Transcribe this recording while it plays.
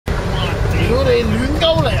屌你亂鳩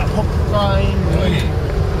嚟啊！仆街！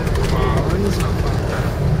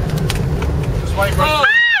 Just wait, bro.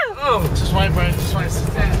 Just wait, bro. Just wait.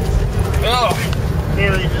 Sit down. Oh.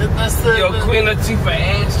 Nearly. That's the. Yo, Queen Latifah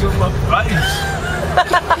hands to my face.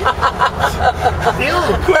 Queen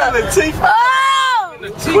Latifah. Oh!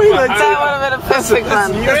 Queen Latifah. That would have been a perfect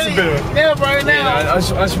one. That's a bit of it. Now, bro. Now.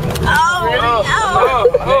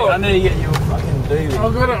 Oh! I need to get you a fucking dude. I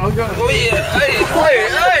got it. I got it. Oh yeah. Hey.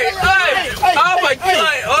 Oh my God.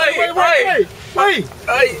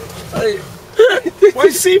 Hey.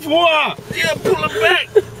 Where's C4? Yeah, pull him back.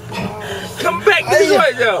 Come back this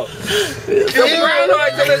way, though. Come round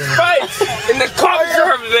right to his face. And the cops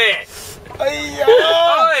are over there. Hey.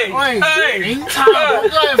警察好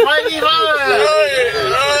多人快啲翻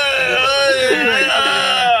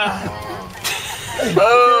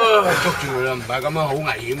捉住佢啦，唔係咁樣好危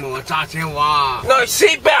險喎！揸車哇 No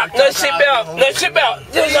seatbelt. No seatbelt. No seatbelt.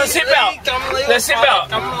 No seatbelt. No seatbelt.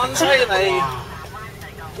 咁撚犀利！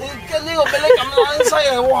呢個俾你咁撚犀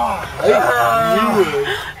利，哇！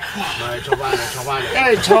唔係坐翻嚟。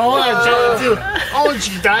誒坐啊坐，安全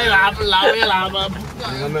帶攬一攬啊！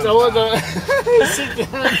走啊走！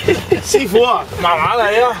師傅啊，慢慢嚟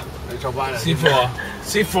啊！你坐翻嚟。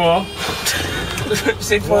C4.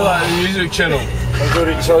 Music channel.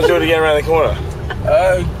 Shall I do it again around the corner?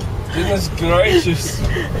 Oh, goodness gracious.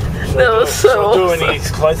 That was so Shall I do awesome. any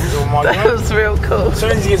closer to my That joint? was real cool. As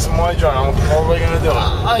soon as he gets my joint, I'm probably going to do it.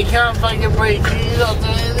 I can't fucking breathe. You not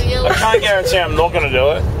doing anything I else? can't guarantee I'm not going to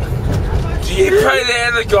do it. Did you pay the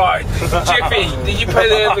other guy? Jeffy, did you pay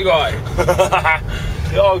the other guy?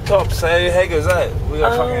 The old cops say, how goes that? We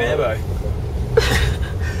got a fucking airbag.